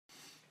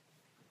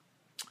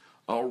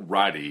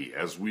Alrighty,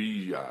 as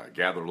we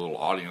gather a little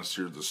audience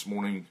here this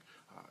morning,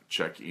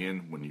 check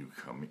in when you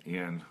come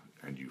in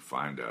and you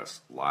find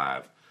us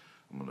live.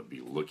 I'm going to be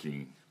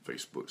looking.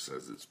 Facebook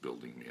says it's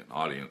building me an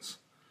audience,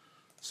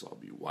 so I'll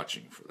be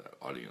watching for that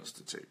audience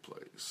to take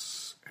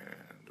place,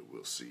 and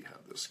we'll see how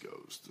this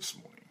goes this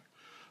morning.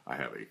 I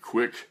have a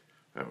quick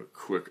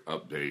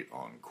update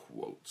on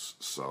quotes.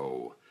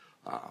 So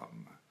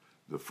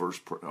the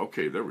first,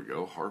 okay, there we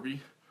go,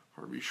 Harvey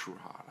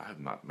Sherrod. I have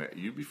not met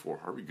you before,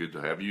 Harvey. Good to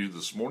have you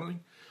this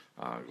morning.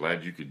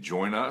 Glad you could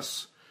join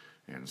us.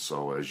 And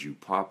so as you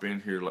pop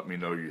in here, let me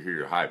know you're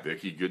here. Hi,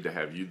 Vicki. Good to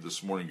have you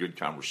this morning. Good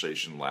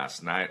conversation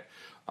last night.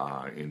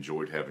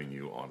 Enjoyed having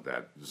you on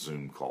that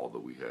Zoom call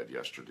that we had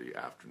yesterday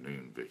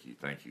afternoon, Vicki.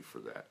 Thank you for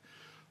that.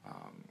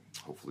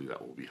 Hopefully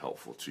that will be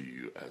helpful to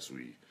you as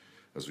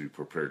we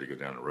prepare to go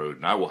down the road.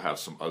 And I will have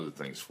some other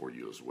things for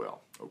you as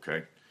well,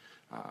 okay?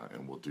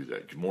 And we'll do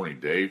that. Good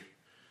morning, Dave.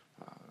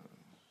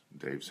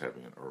 Dave's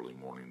having an early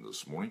morning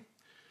this morning.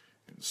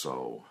 And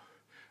so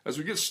as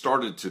we get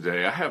started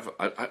today,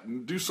 I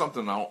do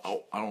something I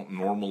don't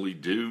normally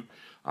do.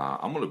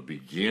 I'm going to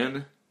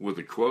begin with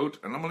a quote,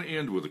 and I'm going to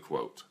end with a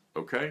quote,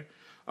 okay?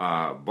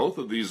 Both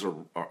of these are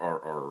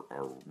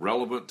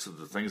relevant to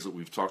the things that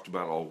we've talked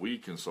about all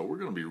week, and so we're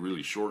going to be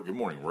really short. Good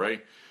morning,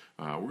 Ray.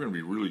 We're going to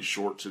be really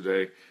short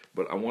today,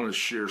 but I want to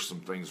share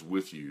some things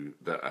with you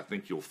that I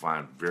think you'll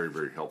find very,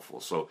 very helpful.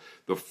 So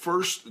the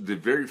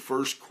very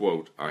first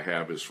quote I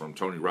have is from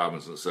Tony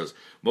Robbins. It says,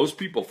 most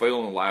people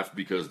fail in life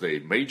because they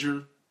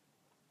major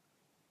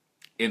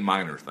in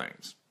minor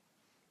things.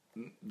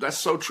 That's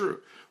so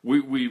true.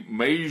 We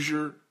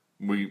major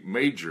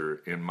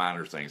in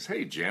minor things.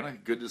 Hey, Jana,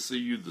 good to see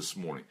you this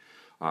morning.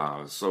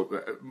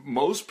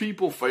 Most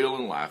people fail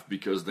in life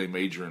because they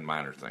major in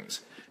minor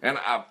things. And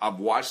I've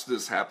watched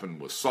this happen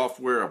with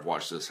software. I've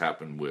watched this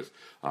happen with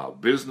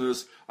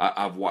business.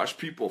 I've watched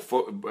people,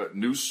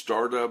 new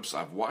startups.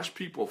 I've watched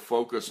people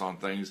focus on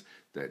things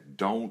that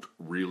don't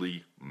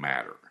really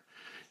matter.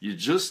 You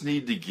just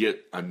need to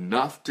get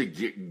enough to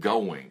get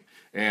going.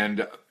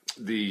 And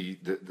the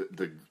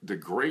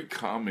great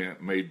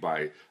comment made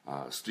by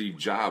Steve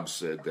Jobs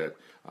said that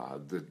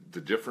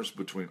the difference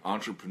between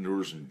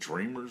entrepreneurs and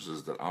dreamers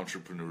is that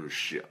entrepreneurs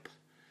ship.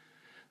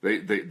 They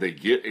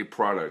get a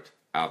product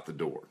out the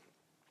door.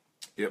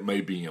 It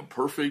may be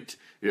imperfect.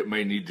 It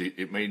may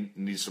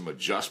need some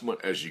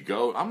adjustment as you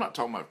go. I'm not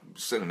talking about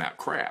sending out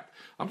crap.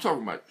 I'm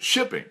talking about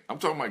shipping. I'm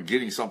talking about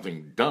getting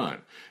something done.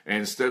 And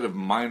instead of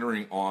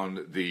minoring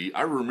on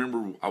I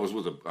remember I was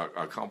with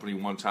a company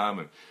one time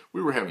and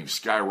we were having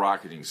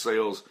skyrocketing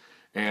sales,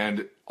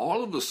 and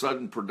all of a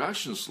sudden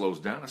production slows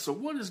down. I said,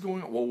 what is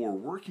going on? Well, we're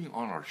working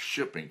on our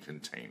shipping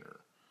container.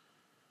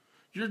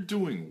 You're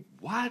doing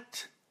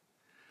what?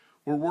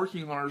 We're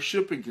working on our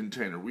shipping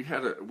container. We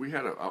had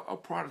a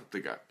product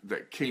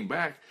that came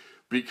back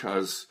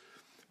because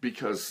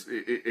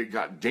it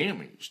got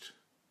damaged.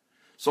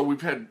 So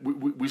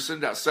we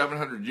send out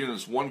 700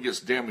 units, one gets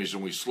damaged,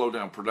 and we slow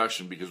down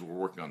production because we're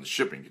working on the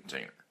shipping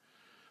container.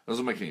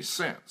 Doesn't make any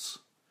sense.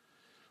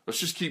 Let's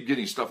just keep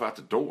getting stuff out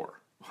the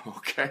door,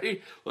 okay?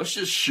 Let's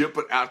just ship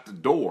it out the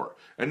door,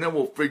 and then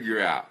we'll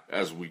figure out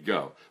as we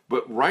go.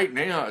 But right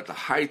now, at the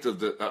height of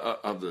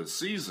the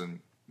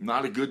season,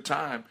 not a good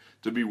time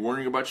to be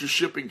worrying about your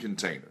shipping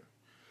container.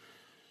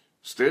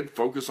 Instead,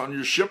 focus on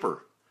your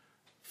shipper.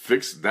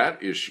 Fix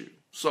that issue.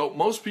 So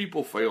most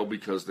people fail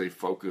because they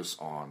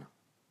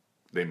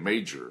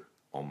major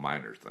on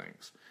minor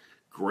things.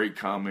 Great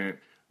comment,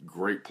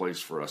 great place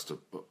for us to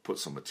put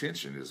some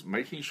attention is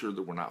making sure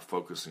that we're not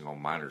focusing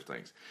on minor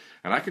things.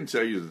 And I can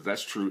tell you that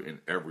that's true in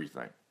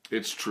everything.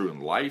 It's true in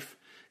life.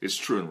 It's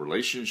true in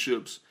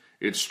relationships.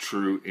 It's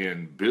true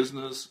in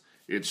business.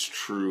 It's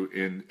true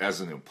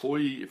as an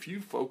employee. If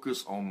you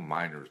focus on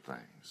minor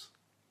things,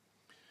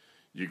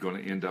 you're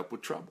going to end up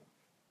with trouble.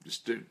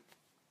 Just do.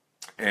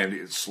 And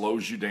it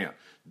slows you down.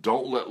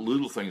 Don't let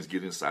little things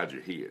get inside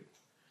your head.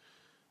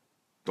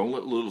 Don't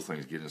let little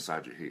things get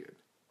inside your head.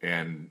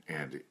 And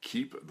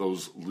keep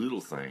those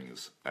little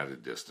things at a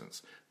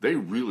distance. They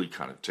really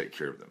kind of take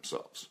care of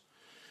themselves.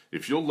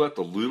 If you'll let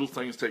the little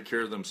things take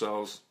care of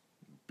themselves,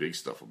 big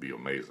stuff will be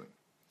amazing.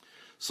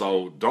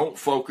 So don't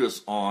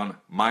focus on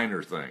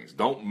minor things.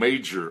 Don't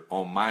major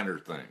on minor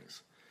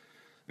things.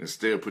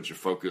 Instead, put your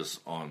focus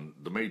on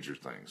the major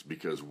things,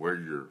 because where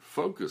your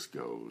focus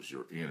goes,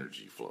 your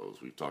energy flows.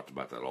 We've talked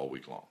about that all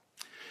week long.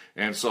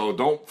 And so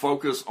don't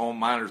focus on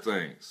minor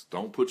things.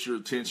 Don't put your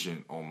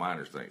attention on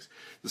minor things.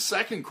 The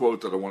second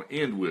quote that I want to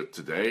end with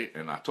today,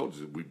 and I told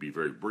you we'd be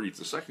very brief.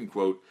 The second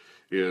quote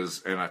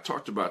is, and I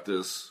talked about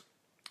this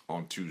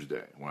on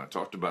Tuesday when I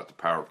talked about the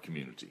power of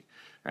community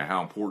and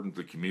how important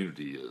the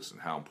community is and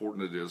how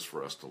important it is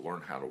for us to learn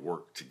how to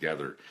work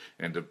together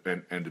and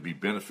to be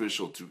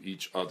beneficial to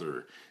each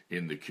other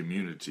in the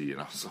community.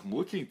 And I'm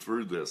looking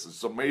through this.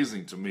 It's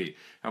amazing to me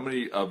how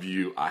many of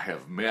you I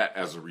have met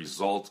as a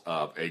result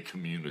of a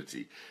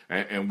community.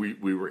 And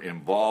we were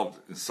involved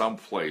in some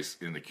place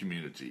in the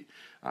community.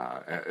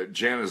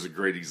 Jan is a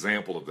great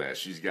example of that.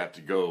 She's got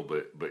to go,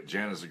 but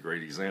Jan is a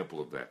great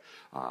example of that.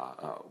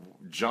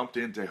 Jumped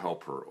in to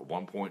help her at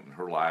one point in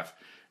her life,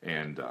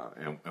 and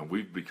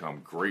we've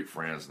become great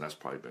friends, and that's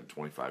probably been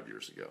 25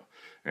 years ago.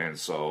 And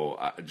so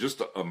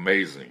just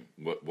amazing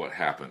what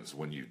happens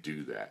when you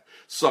do that.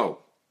 So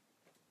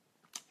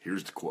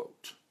here's the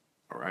quote,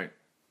 all right?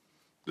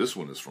 This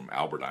one is from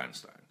Albert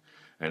Einstein,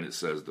 and it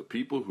says, "The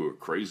people who are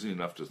crazy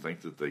enough to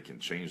think that they can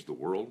change the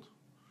world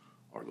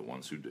are the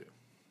ones who do."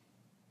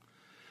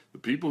 The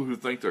people who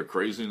think they're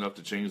crazy enough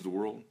to change the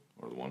world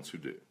are the ones who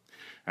do.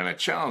 And I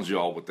challenged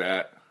y'all with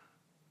that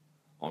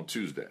on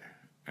Tuesday.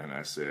 And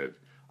I said,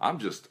 I'm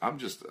just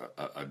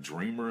a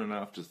dreamer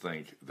enough to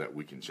think that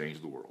we can change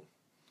the world.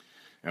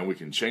 And we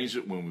can change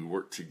it when we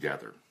work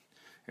together.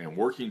 And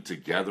working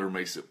together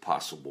makes it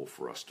possible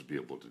for us to be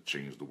able to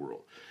change the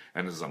world.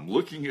 And as I'm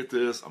looking at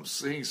this, I'm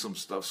seeing some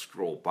stuff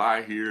scroll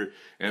by here,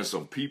 and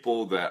some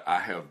people that I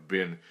have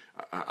been,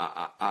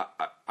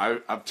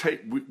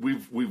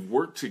 we've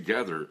worked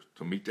together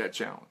to meet that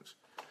challenge.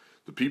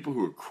 The people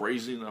who are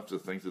crazy enough to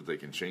think that they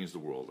can change the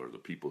world are the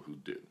people who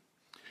do.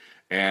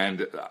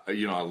 And,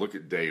 I look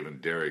at Dave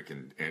and Derek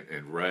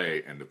and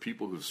Ray and the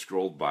people who've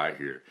scrolled by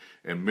here.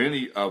 And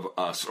many of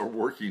us are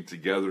working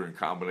together in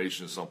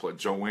combination someplace.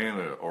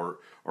 Joanna are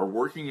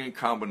working in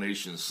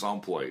combination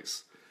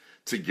someplace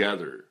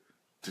together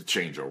to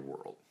change our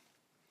world.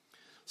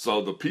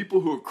 So the people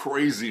who are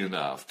crazy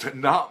enough to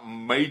not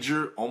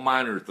major on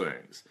minor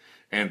things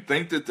and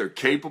think that they're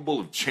capable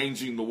of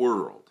changing the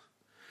world.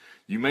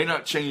 You may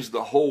not change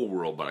the whole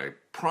world, but I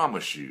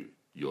promise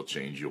you'll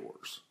change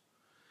yours.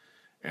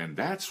 And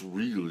that's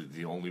really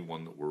the only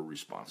one that we're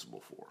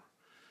responsible for,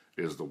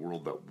 is the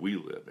world that we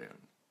live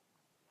in.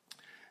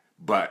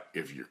 But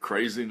if you're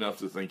crazy enough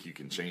to think you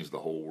can change the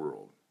whole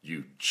world,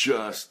 you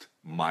just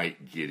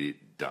might get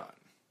it done.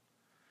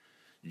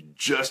 You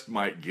just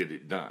might get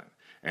it done.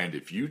 And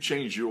if you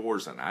change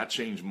yours and I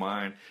change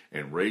mine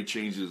and Ray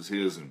changes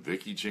his and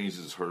Vicky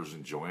changes hers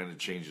and Joanna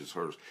changes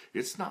hers,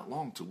 it's not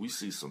long till we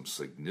see some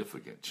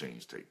significant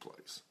change take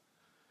place.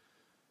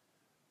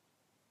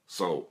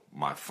 So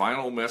my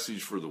final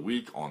message for the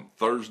week on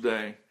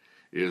Thursday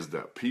is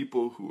that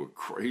people who are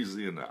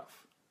crazy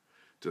enough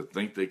to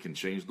think they can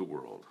change the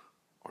world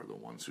are the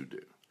ones who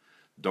do.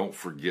 Don't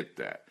forget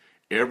that.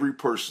 Every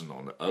person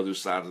on the other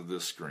side of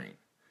this screen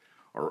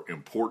are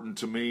important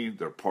to me.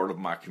 They're part of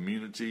my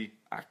community.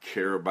 I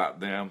care about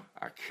them.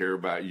 I care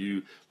about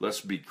you.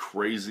 Let's be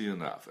crazy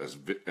enough,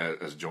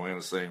 as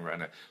Joanna's saying right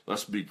now,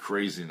 let's be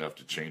crazy enough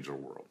to change our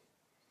world.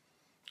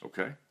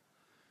 Okay?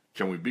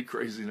 Can we be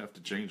crazy enough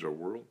to change our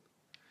world?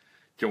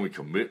 Can we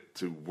commit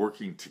to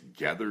working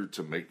together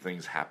to make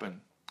things happen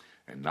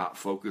and not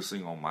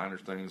focusing on minor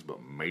things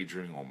but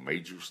majoring on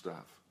major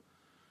stuff?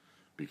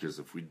 Because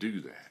if we do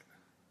that,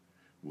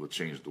 we'll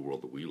change the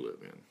world that we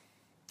live in.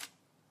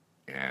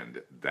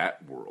 And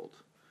that world,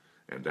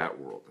 and that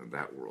world, and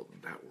that world,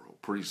 and that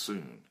world, pretty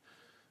soon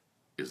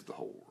is the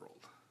whole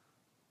world.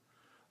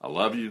 I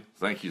love you.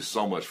 Thank you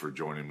so much for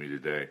joining me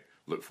today.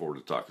 Look forward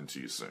to talking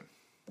to you soon.